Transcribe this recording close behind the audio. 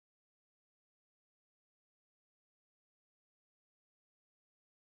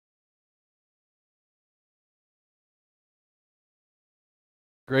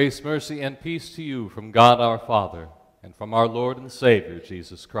Grace, mercy, and peace to you from God our Father and from our Lord and Savior,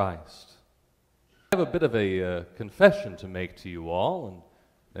 Jesus Christ. I have a bit of a confession to make to you all,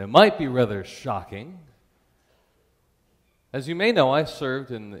 and it might be rather shocking. As you may know, I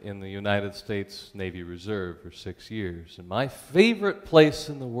served in the United States Navy Reserve for 6 years, and my favorite place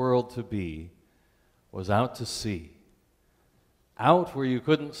in the world to be was out to sea. Out where you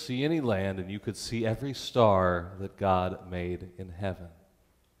couldn't see any land and you could see every star that God made in heaven.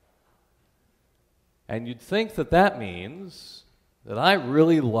 And you'd think that that means that I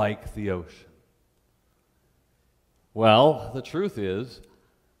really like the ocean. Well, the truth is,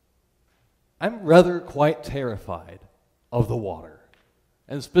 I'm rather quite terrified of the water,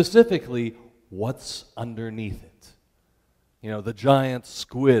 and specifically what's underneath it. You know, the giant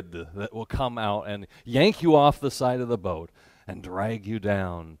squid that will come out and yank you off the side of the boat and drag you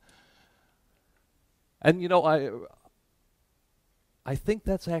down. And you know, I think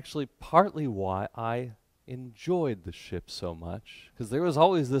that's actually partly why I enjoyed the ship so much, because there was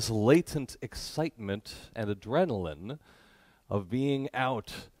always this latent excitement and adrenaline of being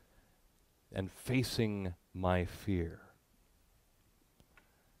out and facing my fear.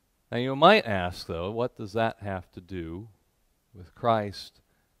 Now you might ask, though, what does that have to do with Christ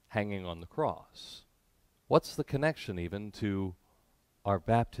hanging on the cross? What's the connection even to our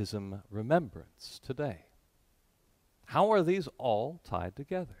baptism remembrance today? How are these all tied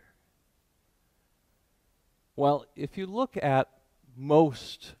together? Well, if you look at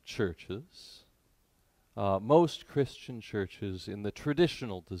most churches, most Christian churches in the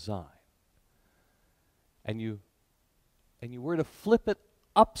traditional design, and you were to flip it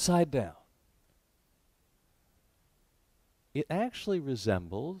upside down, it actually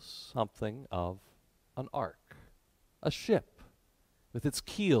resembles something of an ark, a ship with its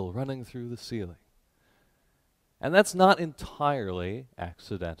keel running through the ceiling. And that's not entirely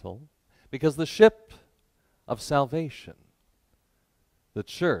accidental, because the ship of salvation, the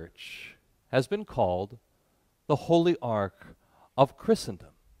church, has been called the Holy Ark of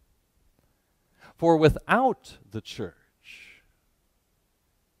Christendom. For without the church,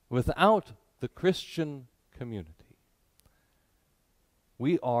 without the Christian community,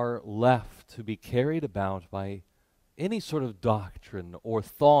 we are left to be carried about by any sort of doctrine or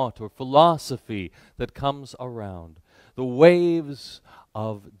thought or philosophy that comes around, the waves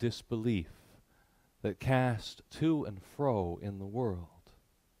of disbelief that cast to and fro in the world,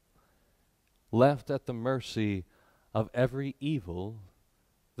 left at the mercy of every evil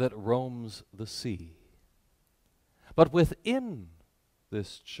that roams the sea. But within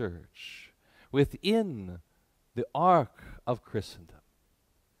this church, within the Ark of Christendom,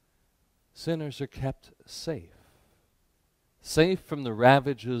 sinners are kept safe from the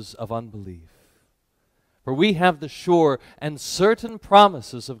ravages of unbelief. For we have the sure and certain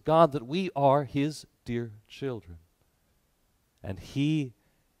promises of God that we are His dear children, and He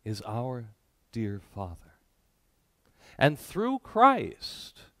is our dear Father. And through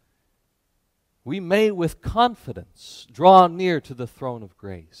Christ, we may with confidence draw near to the throne of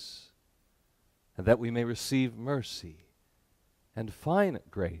grace, and that we may receive mercy and find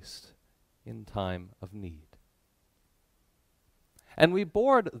grace in time of need. And we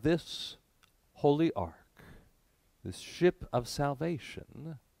board this holy ark, this ship of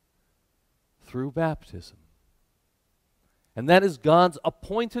salvation, through baptism. And that is God's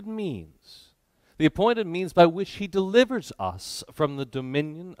appointed means, the appointed means by which He delivers us from the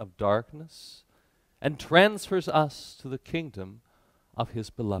dominion of darkness and transfers us to the kingdom of His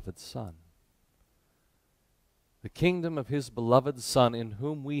beloved Son. The kingdom of His beloved Son, in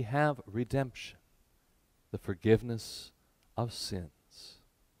whom we have redemption, the forgiveness of sins.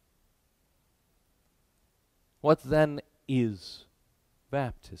 What then is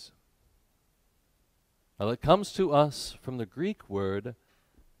baptism? Well, it comes to us from the Greek word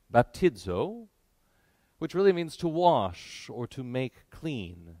baptizo, which really means to wash or to make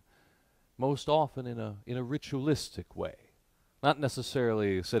clean, most often in a ritualistic way. Not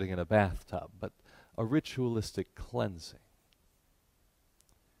necessarily sitting in a bathtub, but a ritualistic cleansing.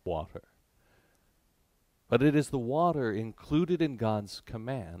 Water. But it is the water included in God's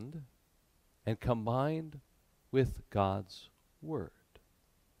command and combined with God's Word.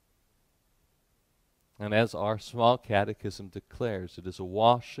 And as our small catechism declares, it is a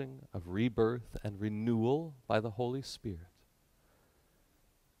washing of rebirth and renewal by the Holy Spirit,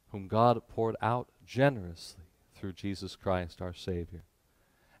 whom God poured out generously through Jesus Christ our Savior.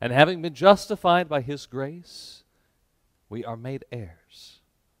 And having been justified by His grace, we are made heirs,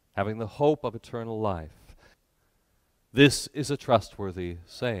 having the hope of eternal life. This is a trustworthy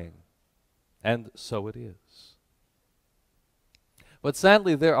saying, and so it is. But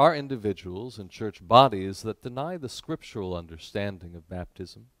sadly, there are individuals and church bodies that deny the scriptural understanding of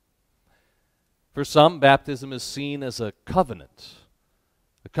baptism. For some, baptism is seen as a covenant,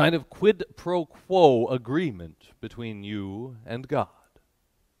 a kind of quid pro quo agreement between you and God.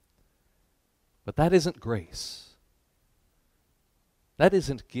 But that isn't grace. That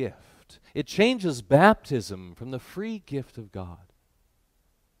isn't gift. It changes baptism from the free gift of God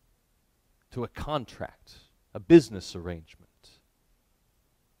to a contract, a business arrangement.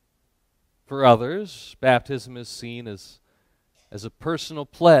 For others, baptism is seen as a personal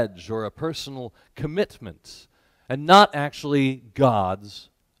pledge or a personal commitment, and not actually God's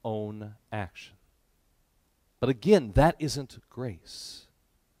own action. But again, that isn't grace.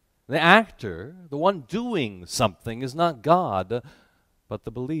 The actor, the one doing something, is not God, but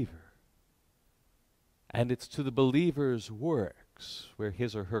the believer. And it's to the believer's works where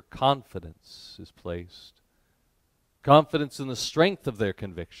his or her confidence is placed. Confidence in the strength of their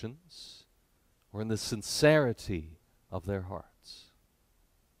convictions, or in the sincerity of their hearts.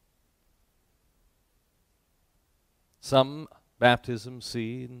 Some baptism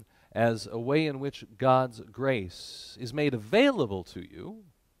seen as a way in which God's grace is made available to you,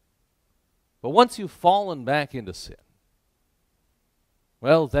 but once you've fallen back into sin,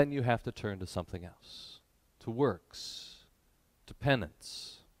 well, then you have to turn to something else, to works, to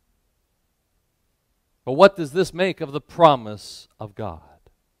penance. But what does this make of the promise of God?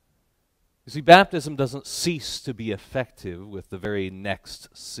 You see, baptism doesn't cease to be effective with the very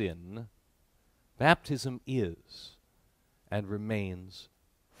next sin. Baptism is and remains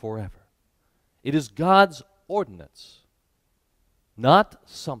forever. It is God's ordinance, not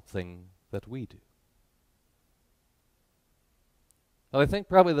something that we do. Well, I think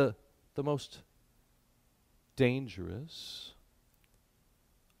probably the most dangerous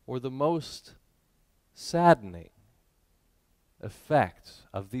or the most saddening effect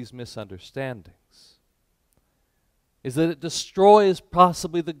of these misunderstandings is that it destroys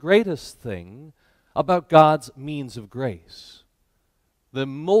possibly the greatest thing about God's means of grace, the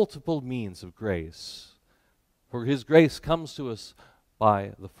multiple means of grace. For His grace comes to us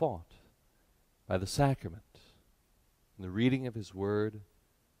by the font, by the sacrament, in the reading of His Word,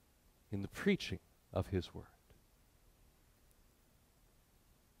 in the preaching of His Word.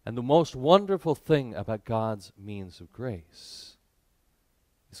 And the most wonderful thing about God's means of grace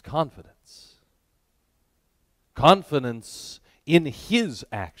is confidence. Confidence in His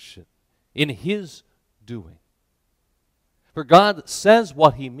action, in His doing. For God says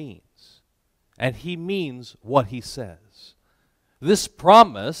what He means, and He means what He says. This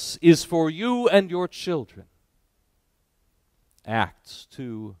promise is for you and your children. Acts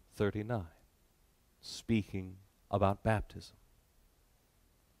 2:39, speaking about baptism.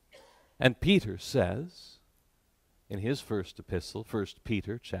 And Peter says, in his first epistle, 1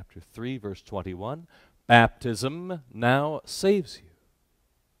 Peter chapter 3, verse 21, baptism now saves you.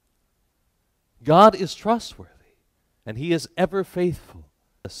 God is trustworthy, and He is ever faithful.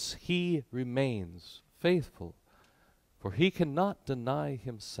 Yes, He remains faithful, for He cannot deny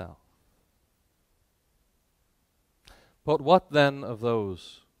Himself. But what then of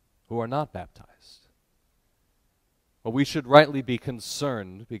those who are not baptized? Well, we should rightly be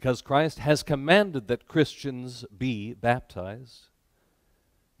concerned because Christ has commanded that Christians be baptized.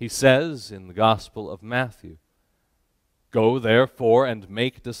 He says in the Gospel of Matthew, "Go therefore and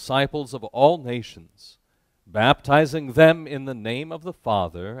make disciples of all nations, baptizing them in the name of the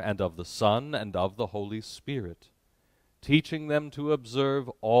Father and of the Son and of the Holy Spirit, teaching them to observe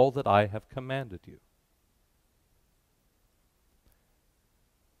all that I have commanded you."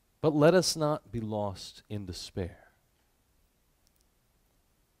 But let us not be lost in despair,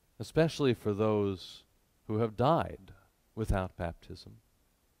 especially for those who have died without baptism.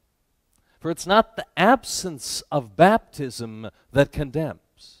 For it's not the absence of baptism that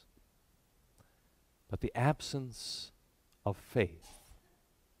condemns, but the absence of faith,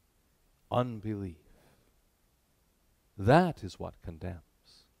 unbelief. That is what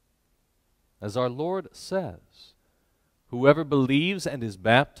condemns. As our Lord says, whoever believes and is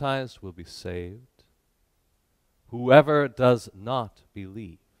baptized will be saved. Whoever does not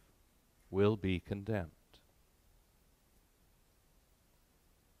believe will be condemned.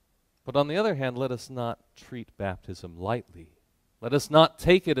 But on the other hand, let us not treat baptism lightly. Let us not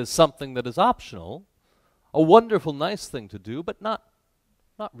take it as something that is optional, a wonderful, nice thing to do, but not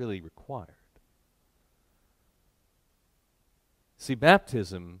really required. See,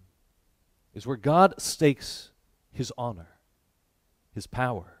 baptism is where God stakes His honor, His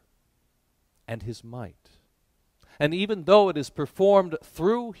power, and His might. And even though it is performed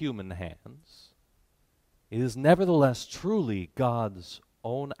through human hands, it is nevertheless truly God's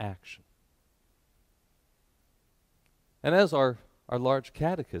own action. And as our large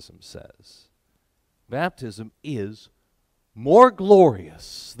catechism says, baptism is more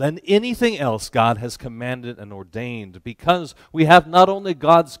glorious than anything else God has commanded and ordained, because we have not only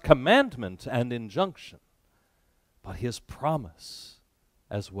God's commandment and injunction, but His promise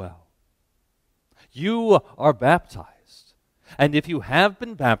as well. You are baptized, and if you have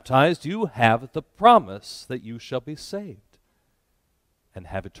been baptized, you have the promise that you shall be saved and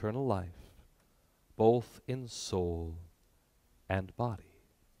have eternal life, both in soul and body.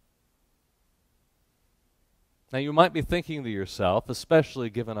 Now you might be thinking to yourself, especially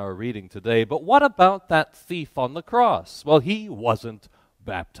given our reading today, but what about that thief on the cross? Well, he wasn't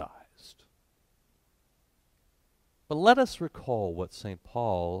baptized. But let us recall what St.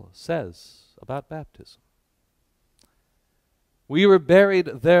 Paul says about baptism. We were buried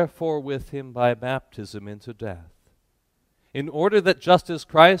therefore with him by baptism into death, in order that just as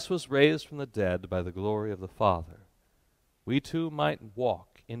Christ was raised from the dead by the glory of the Father, we too might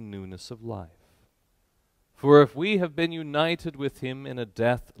walk in newness of life. For if we have been united with him in a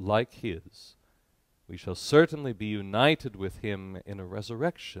death like his, we shall certainly be united with him in a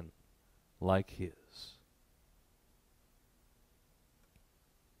resurrection like his.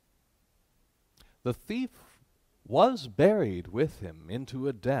 The thief was buried with him into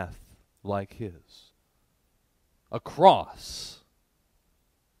a death like his. A cross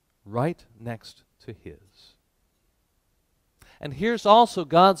right next to his. And here's also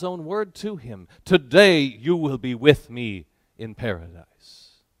God's own word to him. Today you will be with me in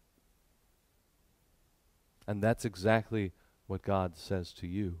paradise. And that's exactly what God says to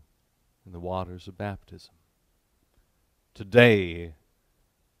you in the waters of baptism. Today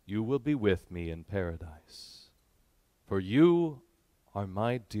you will be with me in paradise. For you are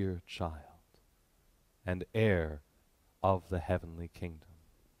my dear child and heir of the heavenly kingdom.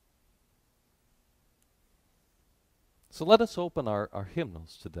 So let us open our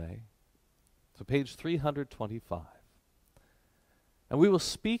hymnals today to page 325. And we will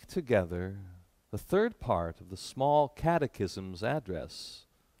speak together the third part of the small catechism's address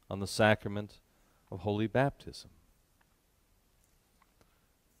on the sacrament of holy baptism.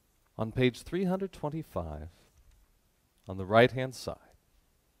 On page 325, on the right-hand side,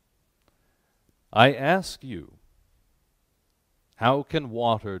 I ask you, how can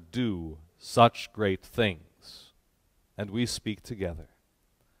water do such great things? And we speak together.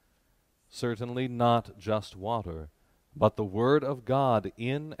 Certainly not just water, but the Word of God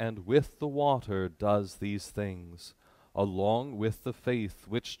in and with the water does these things, along with the faith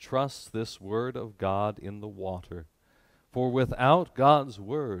which trusts this Word of God in the water. For without God's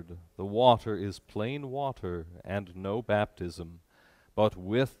Word, the water is plain water and no baptism. But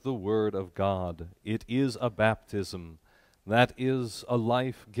with the Word of God, it is a baptism, that is a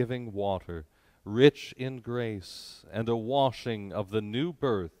life-giving water, rich in grace, and a washing of the new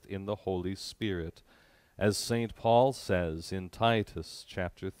birth in the Holy Spirit. As St. Paul says in Titus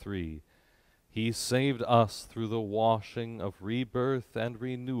chapter 3, He saved us through the washing of rebirth and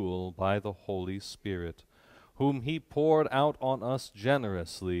renewal by the Holy Spirit, whom He poured out on us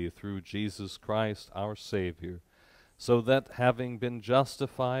generously through Jesus Christ our Savior, so that having been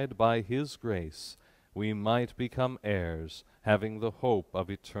justified by His grace, we might become heirs, having the hope of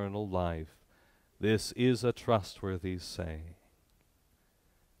eternal life. This is a trustworthy saying.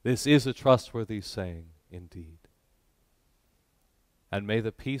 This is a trustworthy saying indeed. And may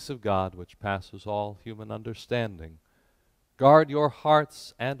the peace of God, which passes all human understanding, guard your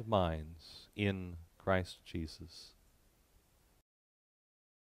hearts and minds in Christ Jesus.